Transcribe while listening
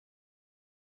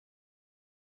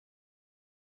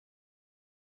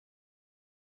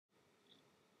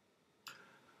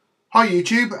Hi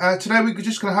YouTube, today we're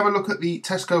just going to have a look at the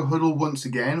Tesco Hudl once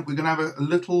again. We're going to have a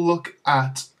little look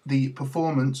at the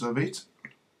performance of it.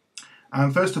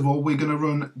 And first of all, we're going to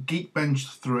run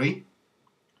Geekbench 3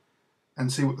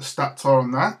 and see what the stats are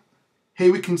on that.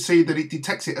 Here we can see that it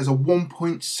detects it as a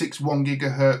 1.61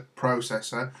 GHz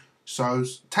processor. So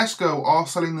Tesco are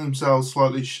selling themselves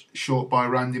slightly short by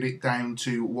rounding it down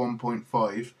to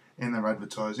 1.5 in their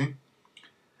advertising.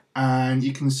 And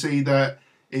you can see that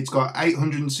it's got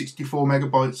 864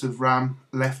 megabytes of RAM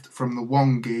left from the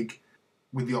 1 gig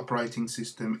with the operating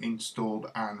system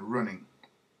installed and running.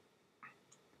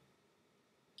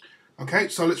 Okay,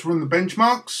 so let's run the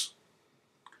benchmarks.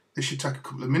 This should take a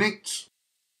couple of minutes.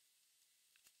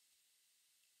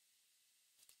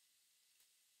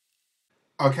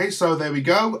 Okay, so there we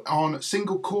go. On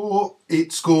single core,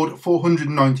 it scored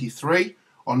 493.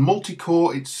 On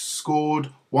multi-core, it scored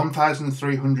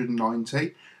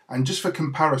 1390. And just for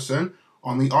comparison,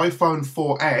 on the iPhone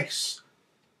 4S,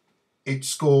 it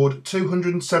scored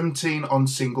 217 on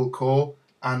single core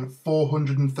and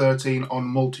 413 on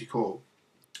multi-core.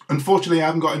 Unfortunately, I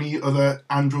haven't got any other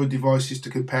Android devices to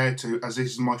compare to, as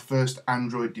this is my first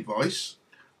Android device.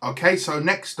 Okay, so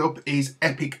next up is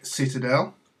Epic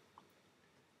Citadel.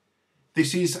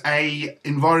 This is an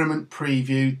environment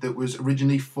preview that was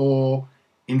originally for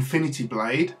Infinity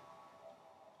Blade.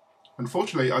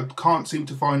 Unfortunately, I can't seem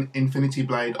to find Infinity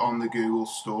Blade on the Google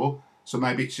Store, so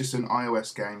maybe it's just an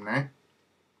iOS game now.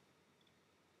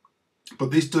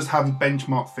 But this does have a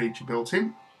benchmark feature built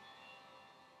in,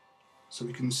 so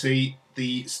we can see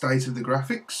the state of the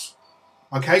graphics.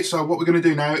 Okay, so what we're going to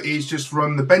do now is just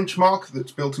run the benchmark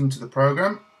that's built into the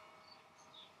program.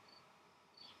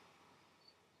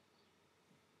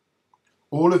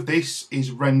 All of this is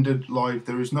rendered live.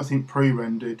 There is nothing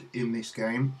pre-rendered in this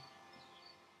game.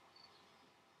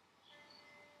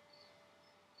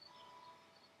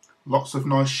 Lots of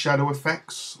nice shadow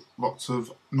effects, lots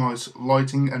of nice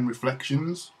lighting and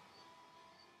reflections,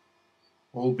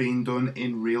 all being done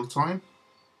in real time.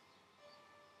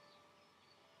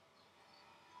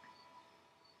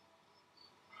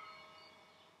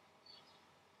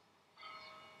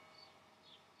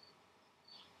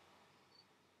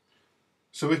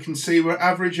 So we can see we're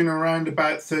averaging around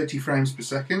about 30 frames per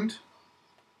second.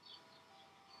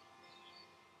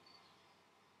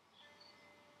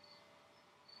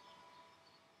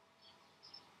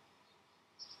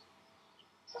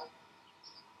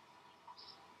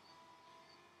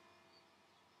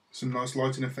 Some nice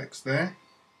lighting effects there.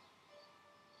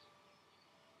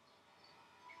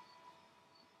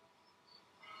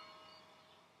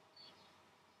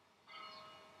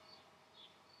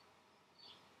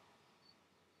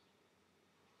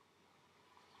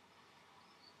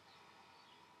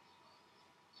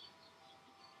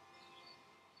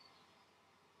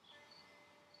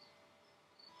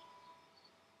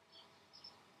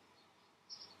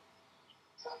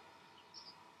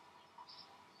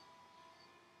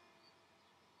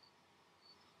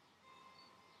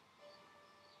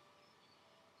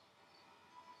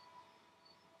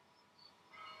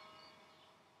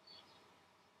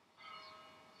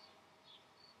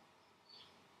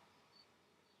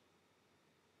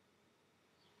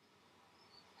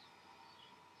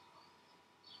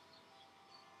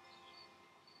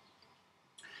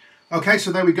 Okay,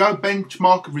 so there we go.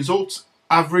 Benchmark results.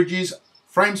 Averages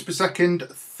frames per second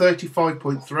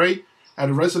 35.3 at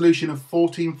a resolution of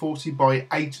 1440 by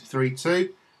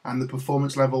 832, and the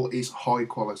performance level is high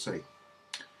quality.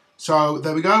 So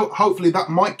there we go. Hopefully that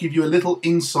might give you a little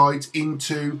insight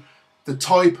into the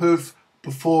type of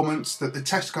performance that the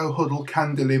Tesco Hudl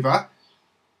can deliver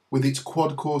with its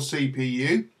quad-core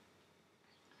CPU.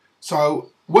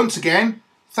 So once again,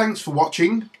 thanks for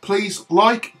watching. Please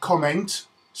like, comment,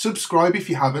 subscribe if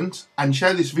you haven't, and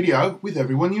share this video with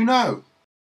everyone you know.